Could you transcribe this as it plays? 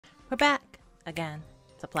We're back again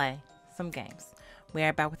to play some games. We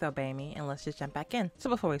are back with Obey Me, and let's just jump back in. So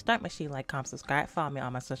before we start, make sure you like, comment, subscribe, follow me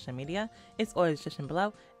on my social media. It's always description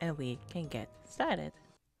below, and we can get started.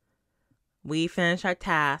 We finished our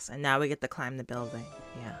task, and now we get to climb the building.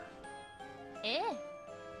 Yeah.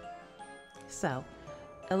 So,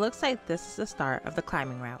 it looks like this is the start of the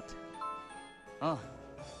climbing route. Oh.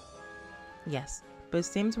 Yes, but it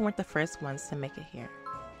seems we weren't the first ones to make it here.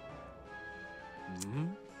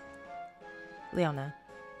 Leona,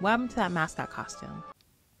 what happened to that mascot costume?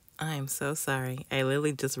 I'm so sorry. I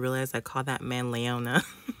literally just realized I called that man Leona.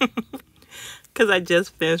 Because I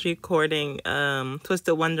just finished recording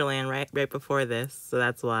Twisted Wonderland right before this. So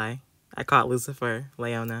that's why I called Lucifer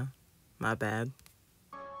Leona. My bad.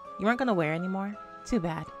 You weren't going to wear it anymore? Too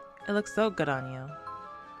bad. It looks so good on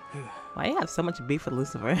you. Why do you have so much beef with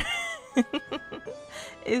Lucifer?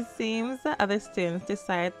 It seems that other students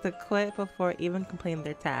decided to quit before even completing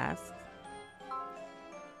their task.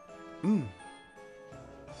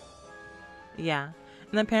 Yeah,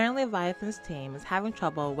 and apparently Leviathan's team is having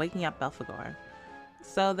trouble waking up belphegor,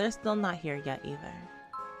 so they're still not here yet either.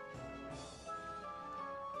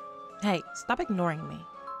 Hey, stop ignoring me.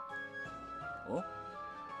 Oh?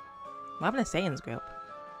 What happened to Satan's group?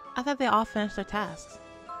 I thought they all finished their tasks.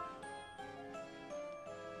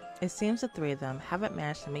 It seems the three of them haven't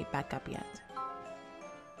managed to meet back up yet.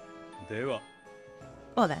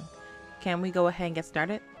 Well then, can we go ahead and get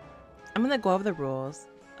started? I'm gonna go over the rules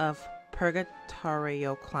of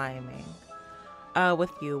purgatorio climbing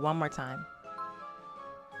with you one more time.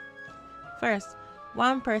 First,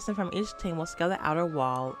 one person from each team will scale the outer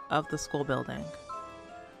wall of the school building.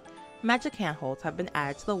 Magic handholds have been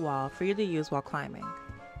added to the wall for you to use while climbing.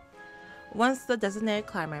 Once the designated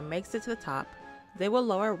climber makes it to the top, they will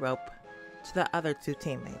lower a rope to the other two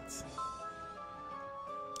teammates,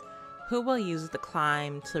 who will use the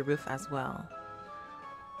climb to the roof as well.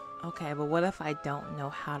 Okay, but what if I don't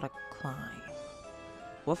know how to climb?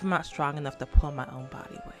 What if I'm not strong enough to pull my own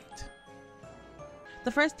body weight?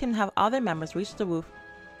 The first team to have all their members reach the roof.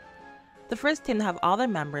 The first team to have all their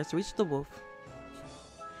members reach the roof.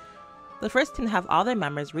 The first team to have all their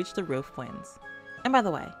members reach the roof wins. And by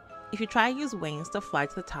the way, if you try to use wings to fly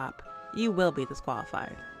to the top, you will be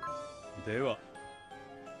disqualified.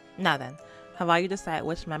 Now then, have all you decided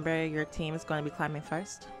which member of your team is going to be climbing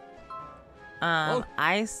first?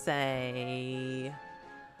 I say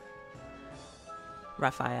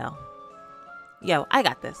Raphael. Yo, I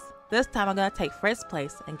got this. This time I'm gonna take first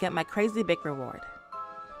place and get my crazy big reward.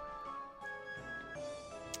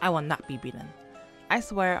 I will not be beaten. I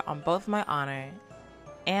swear on both my honor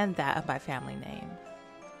and that of my family name.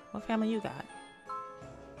 What family you got?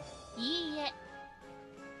 I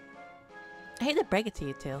hate to break it to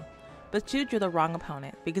you two, but you drew the wrong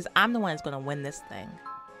opponent because I'm the one that's gonna win this thing.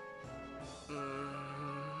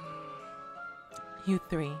 You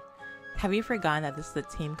three, have you forgotten that this is a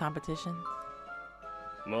team competition?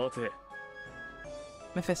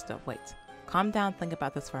 Mephisto, wait. Calm down and think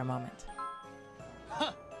about this for a moment.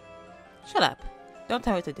 Shut up. Don't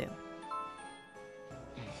tell me what to do.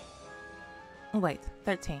 Wait,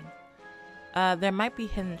 13. There might be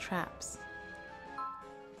hidden traps.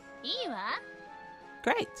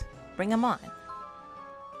 Great. Bring them on.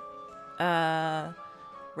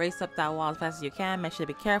 Race up that wall as fast as you can. Make sure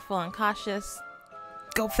to be careful and cautious.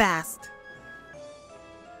 Go fast.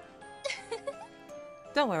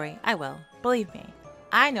 Don't worry, I will. Believe me,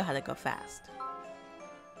 I know how to go fast.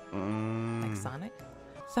 Like Sonic?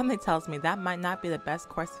 Something tells me that might not be the best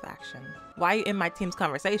course of action. Why are you in my team's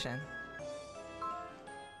conversation?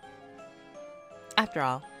 After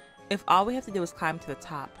all, if all we have to do is climb to the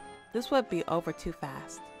top, this would be over too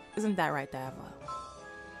fast. Isn't that right, Diablo?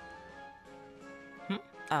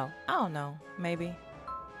 Oh, I don't know. Maybe.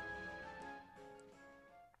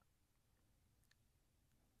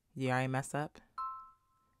 You already mess up?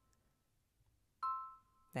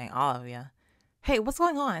 Dang, all of you. Hey, what's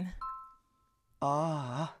going on?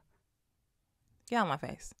 Get out of my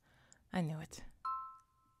face. I knew it.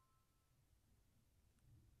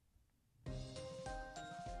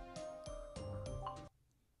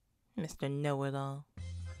 Mr. Know-It-All.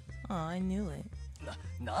 Oh, I knew it.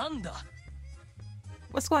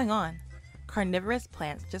 What's going on? Carnivorous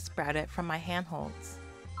plants just sprouted from my handholds.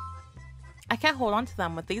 I can't hold on to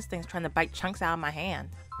them with these things trying to bite chunks out of my hand.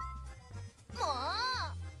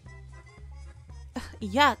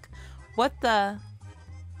 Yuck. What the...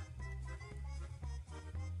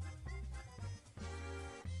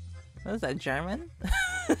 What is that, German?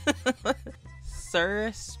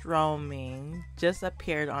 Surstroming just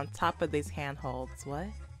appeared on top of these handholds. What?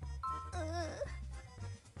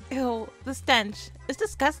 Ew, the stench. It's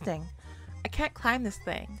disgusting. I can't climb this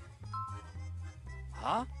thing.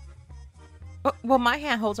 Huh? Well, my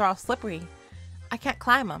handholds are all slippery. I can't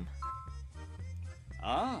climb them.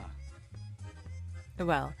 Ah.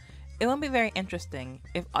 Well, it won't be very interesting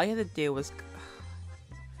if all you had to do was...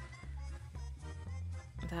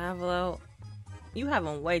 Davlo, you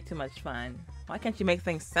having way too much fun. Why can't you make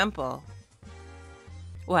things simple?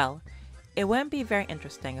 Well, it wouldn't be very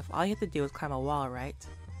interesting if all you had to do was climb a wall, right?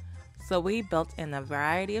 So we built in a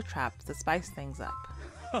variety of traps to spice things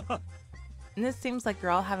up. And it seems like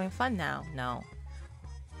you're all having fun now. No.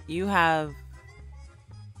 You have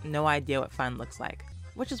no idea what fun looks like,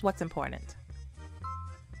 which is what's important.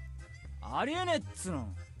 ありえねえっつの。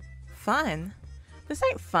 Fun? This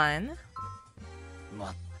ain't fun. ま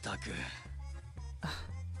ったく。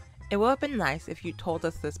 It would have been nice if you told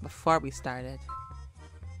us this before we started.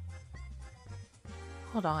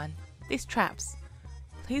 Hold on. These traps.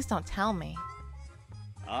 Please don't tell me.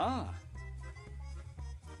 Ah.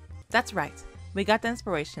 That's right. We got the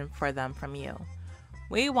inspiration for them from you.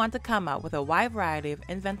 We want to come up with a wide variety of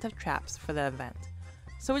inventive traps for the event.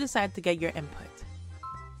 So we decided to get your input.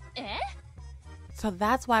 Eh? So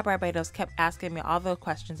that's why Barbados kept asking me all those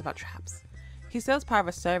questions about traps. He said it was part of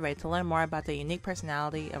a survey to learn more about the unique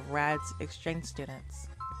personality of Rad's exchange students.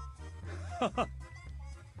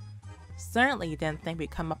 Certainly you didn't think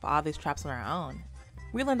we'd come up with all these traps on our own.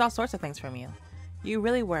 We learned all sorts of things from you. You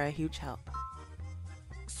really were a huge help.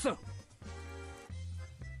 So.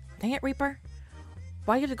 Dang it, Reaper.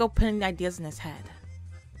 Why did you go putting ideas in his head?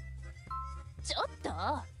 ちょっと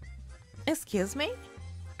Excuse me?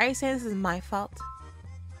 Are you saying this is my fault?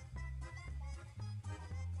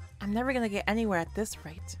 I'm never gonna get anywhere at this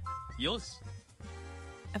rate. よし。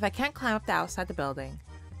 If I can't climb up the outside the building,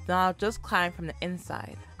 then I'll just climb from the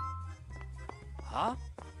inside. は?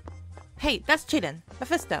 Hey, that's cheating!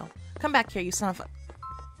 Mephisto! Come back here, you son of a...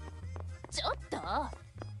 ちょっと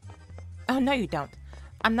Oh, no you don't.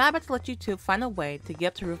 I'm not about to let you two find a way to get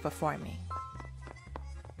up to the roof before me.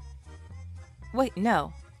 Wait,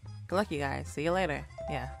 no. Good luck, you guys. See you later.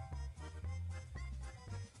 Yeah.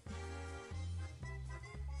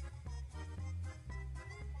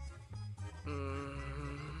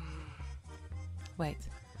 Wait.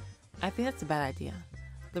 I think that's a bad idea.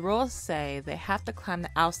 The rules say they have to climb the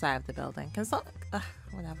outside of the building. Can some...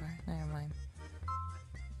 whatever. Never mind.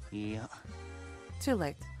 いや。 Too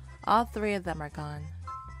late. All three of them are gone.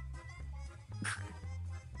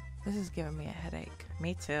 This is giving me a headache.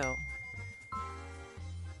 Me too.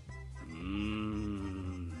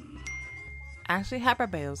 Actually had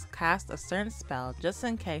Barbados cast a certain spell just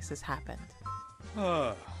in case this happened.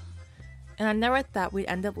 And I never thought we'd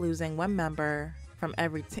end up losing one member from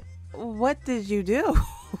every team. What did you do?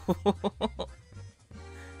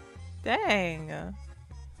 Dang.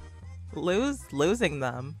 Losing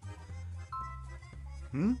them.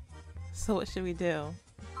 Hmm? So what should we do?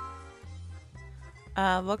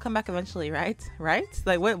 We'll come back eventually, right? Right?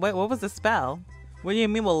 Like, what was the spell? What do you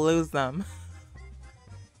mean we'll lose them?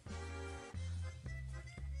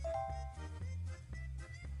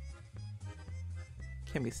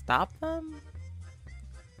 Can we stop them?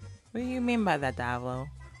 What do you mean by that, Davlo?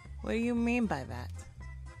 What do you mean by that?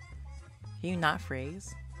 Can you not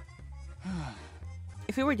freeze?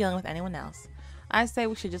 If we were dealing with anyone else, I say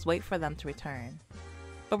we should just wait for them to return.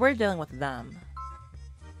 But we're dealing with them.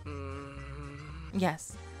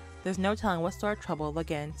 Yes, there's no telling what sort of trouble they'll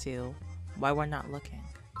get into while we're not looking.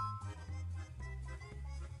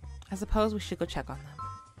 I suppose we should go check on them.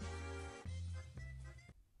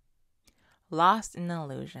 Lost in an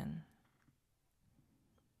illusion.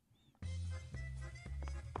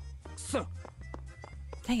 So.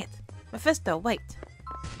 Dang it. Mephisto, wait.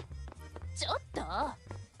 ちょっと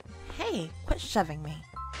Hey, quit shoving me.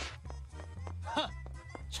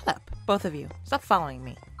 Shut up, both of you. Stop following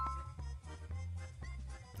me.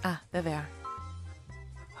 Ah, there they are.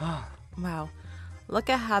 Wow, look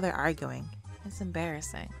at how they're arguing. It's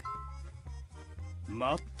embarrassing.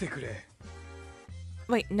 待ってくれ。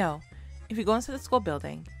 Wait, no. If you go into the school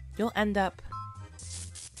building, you'll end up...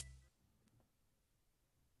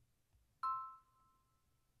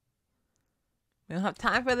 We don't have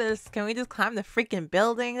time for this. Can we just climb the freaking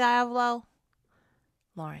building, Diablo?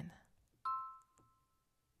 Lauren.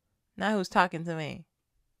 Now who's talking to me?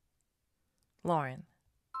 Lauren.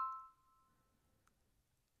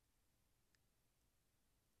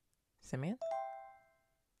 Simeon?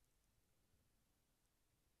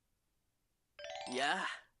 Yeah.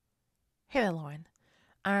 Hey there, Lauren.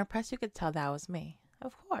 I'm impressed you could tell that was me.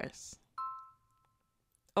 Of course.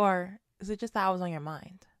 Or is it just that I was on your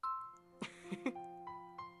mind?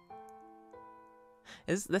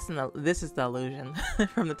 This is the illusion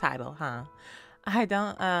from the title, huh? I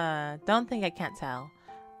don't think I can't tell.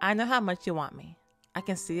 I know how much you want me. I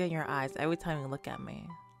can see it in your eyes every time you look at me.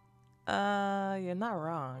 You're not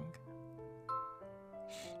wrong.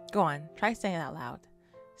 Go on, try saying it out loud.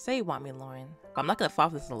 Say you want me, Lauren, but I'm not gonna fall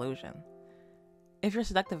for this illusion. If you're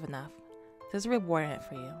seductive enough, there's a reward in it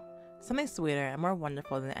for you. Something sweeter and more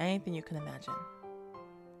wonderful than anything you can imagine.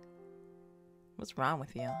 What's wrong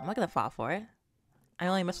with you? I'm not gonna fall for it. I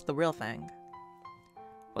only mess with the real thing.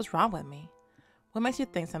 What's wrong with me? What makes you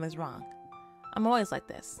think something's wrong? I'm always like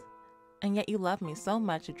this. And yet you love me so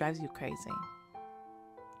much it drives you crazy.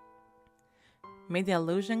 May the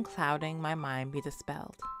illusion clouding my mind be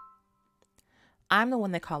dispelled. I'm the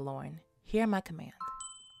one they call Lauren. Hear my command.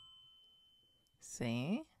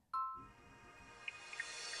 See?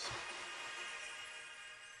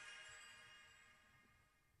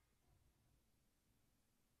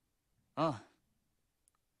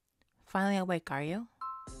 Finally awake, are you?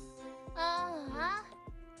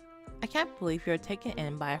 I can't believe you're taken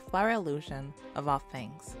in by a flower illusion of all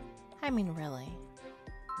things. I mean, really.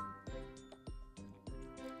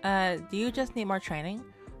 Do you just need more training?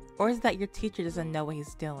 Or is it that your teacher doesn't know what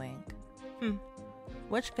he's doing?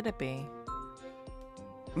 Which could it be?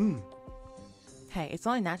 Hey, it's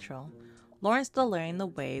only natural. Lauren's still learning the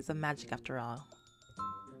ways of magic after all.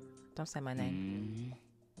 Don't say my name.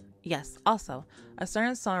 Yes, also, a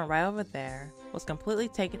certain someone right over there was completely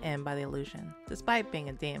taken in by the illusion, despite being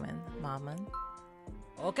a demon, Mammon.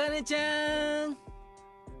 Okane-chan!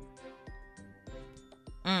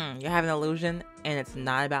 You're having an illusion, and it's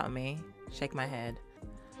not about me. Shake my head.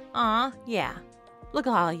 Aw, yeah. Look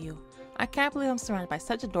at all of you. I can't believe I'm surrounded by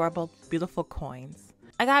such adorable, beautiful coins.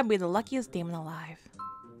 I gotta be the luckiest demon alive.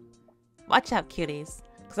 Watch out, cuties,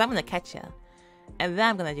 because I'm gonna catch you. And then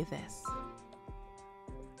I'm gonna do this.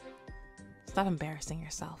 Stop embarrassing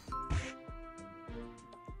yourself.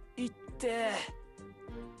 Itte.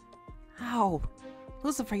 Ow.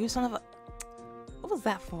 Lucifer, you son of a... What was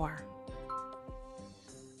that for?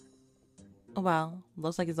 Well,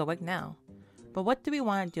 looks like he's awake now. But what do we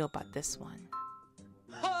want to do about this one?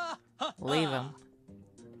 Leave him.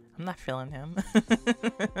 I'm not feeling him.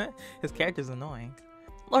 His character's annoying.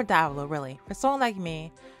 Lord Diavolo, really. For someone like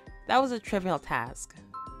me, that was a trivial task.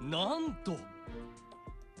 Nanto.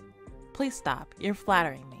 Please stop. You're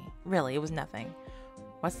flattering me. Really, it was nothing.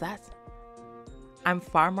 What's that? I'm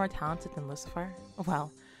far more talented than Lucifer?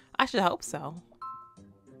 Well, I should hope so.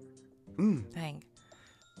 Dang.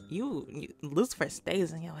 Lucifer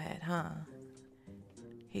stays in your head, huh?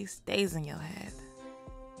 He stays in your head.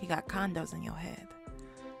 He got condos in your head.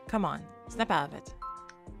 Come on, snap out of it.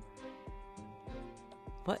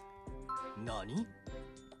 What? Nani?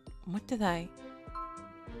 What did I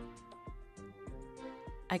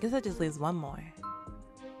guess that just leaves one more.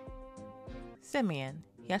 Simeon.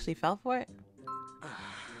 He actually fell for it?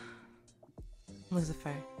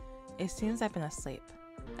 Lucifer, it seems I've been asleep.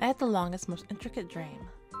 I had the longest, most intricate dream.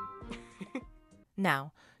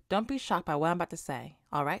 Now, don't be shocked by what I'm about to say,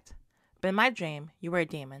 alright? But in my dream, you were a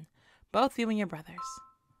demon. Both you and your brothers.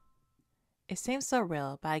 It seems so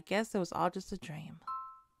real, but I guess it was all just a dream.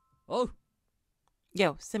 Oh.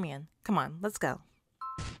 Yo, Simeon, come on, let's go.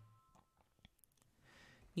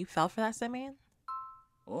 You fell for that, Simeon?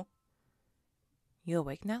 Oh? You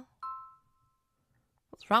awake now?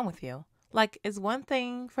 What's wrong with you? Like, it's one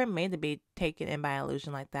thing for me to be taken in by an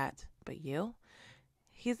illusion like that, but you?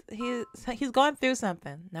 He's going through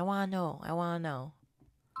something. I wanna know.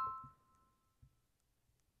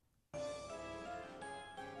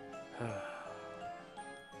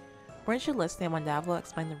 Weren't you listening when Diavolo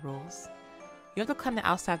explained the rules? You have to climb the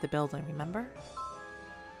outside of the building, remember?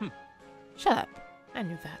 Shut up. I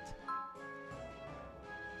knew that.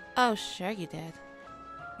 Oh, sure you did.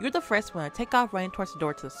 You're the first one to take off running towards the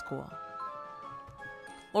door to the school.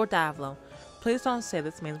 Lord Diavolo, please don't say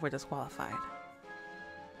this means we're disqualified.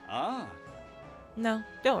 No,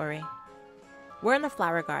 don't worry. We're in the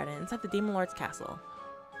flower garden inside the Demon Lord's castle.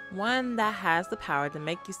 One that has the power to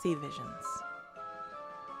make you see visions.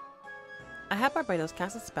 I had Barbados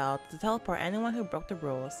cast a spell to teleport anyone who broke the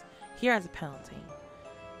rules here as a penalty.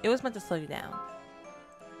 It was meant to slow you down.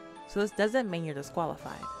 So this doesn't mean you're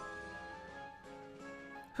disqualified.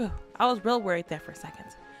 Whew, I was real worried there for a second.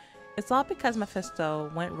 It's all because Mephisto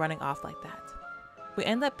went running off like that. We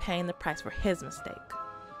ended up paying the price for his mistake.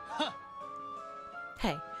 Huh.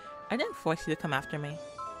 Hey, I didn't force you to come after me.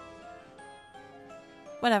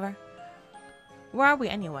 Whatever. Where are we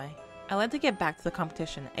anyway? I'd like to get back to the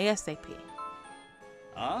competition ASAP.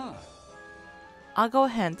 I'll go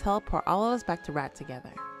ahead and teleport all of us back to Rat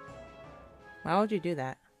together. Why would you do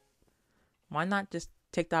that? Why not just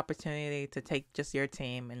take the opportunity to take just your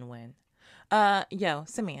team and win. Yo,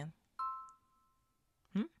 Simeon.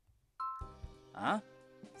 Huh?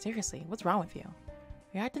 Seriously, what's wrong with you?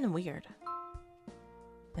 You're acting weird.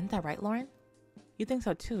 Isn't that right, Lauren? You think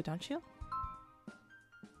so too, don't you?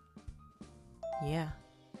 Yeah.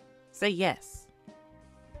 Say yes.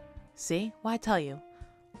 See? Why I tell you?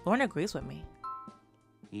 Lauren agrees with me.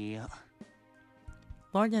 Yeah.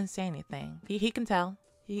 Lauren didn't say anything. He can tell.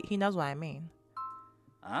 He knows what I mean.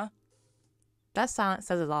 Huh? That silence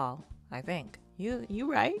says it all, I think. You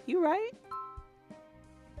right? You right?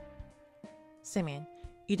 Simeon,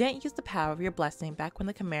 you didn't use the power of your blessing back when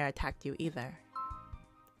the Chimera attacked you either.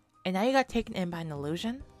 And now you got taken in by an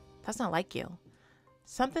illusion? That's not like you.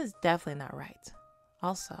 Something's definitely not right.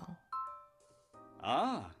 Also.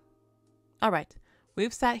 Ah. Alright,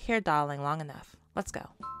 we've sat here dawdling long enough. Let's go.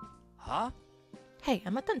 Huh? Hey,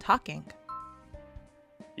 I'm not done talking.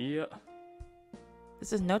 Yeah.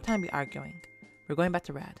 This is no time to be arguing. We're going back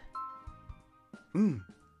to Red. Mm.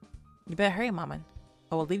 You better hurry, Mammon,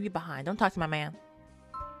 or we'll leave you behind. Don't talk to my man.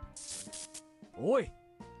 Oi.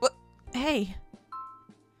 What? Hey!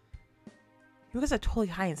 You guys are totally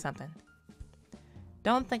hiding something.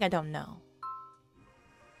 Don't think I don't know.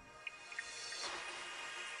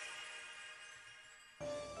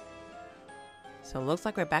 So it looks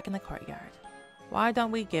like we're back in the courtyard. Why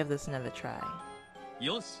don't we give this another try?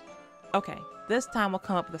 Yosh. Okay, this time we'll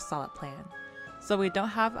come up with a solid plan, so we don't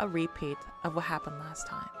have a repeat of what happened last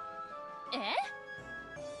time. Eh?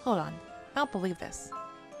 Hold on, I don't believe this.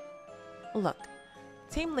 Look,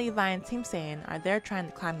 Team Levi and Team Simeon are there trying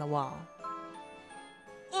to climb the wall.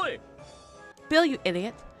 Oi. Bill, you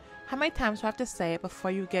idiot! How many times do I have to say it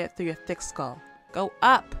before you get it through your thick skull? Go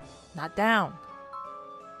up, not down.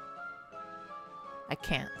 I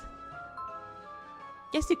can't.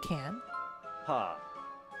 Yes, you can. Ha.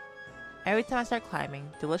 Every time I start climbing,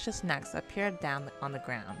 delicious snacks appear down on the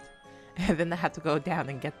ground, and then I have to go down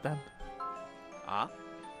and get them. Ah.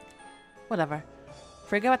 Whatever.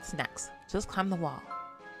 Forget about the snacks. Just climb the wall.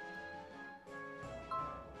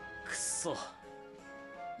 Kuso.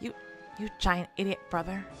 You giant idiot,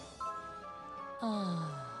 brother.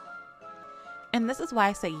 And this is why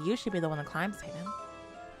I say you should be the one to climb, Satan.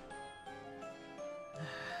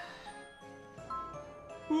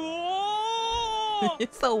 You're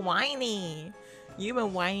so whiny. You've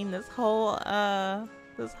been whining this whole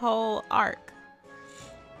arc.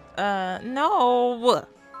 No.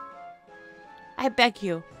 I beg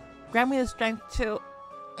you, grant me the strength to.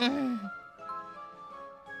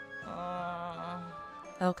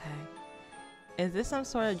 Okay. Is this some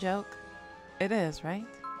sort of joke? It is, right?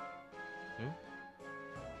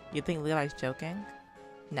 You think Levi's joking?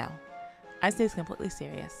 No. I say he's completely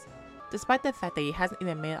serious. Despite the fact that he hasn't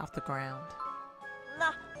even made it off the ground.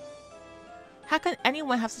 Nah. How can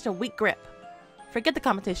anyone have such a weak grip? Forget the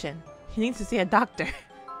competition. He needs to see a doctor.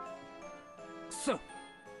 So.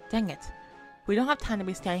 Dang it. We don't have time to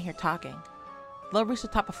be standing here talking. They'll reach the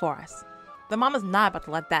top before us. The mama's not about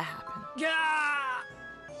to let that happen. Yeah.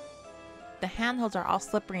 The handholds are all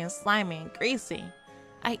slippery and slimy and greasy.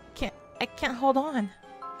 I can't hold on.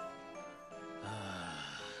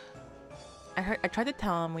 I tried to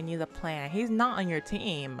tell him we need a plan. He's not on your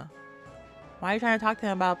team. Why are you trying to talk to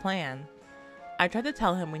him about a plan? I tried to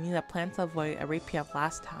tell him we need a plan to avoid a repeat of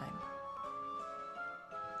last time.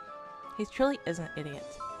 He truly is an idiot.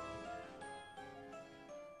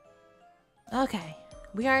 Okay,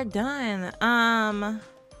 we are done.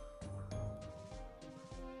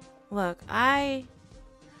 Look,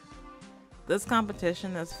 this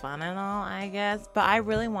competition is fun and all, I guess, but I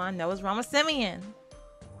really want to know what's wrong with Simeon.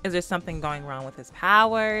 Is there something going wrong with his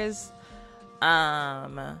powers?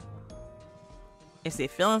 Is he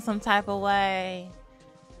feeling some type of way?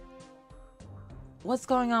 What's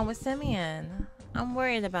going on with Simeon? I'm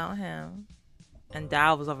worried about him. And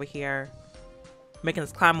Dal was over here making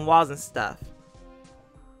us climb walls and stuff.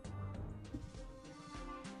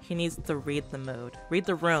 He needs to read the mood. Read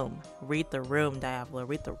the room. Read the room, Diablo.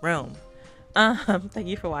 Read the room. Thank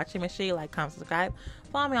you for watching. Make sure you like, comment, subscribe.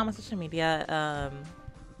 Follow me on my social media.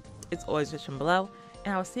 It's always description below.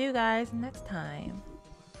 And I will see you guys next time.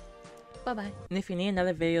 Bye-bye. And if you need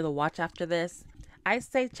another video to watch after this, I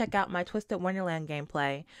say check out my Twisted Wonderland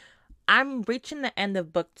gameplay. I'm reaching the end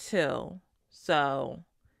of book 2. So,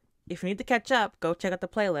 if you need to catch up, go check out the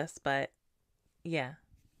playlist. But, yeah.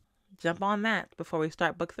 Jump on that before we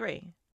start book 3.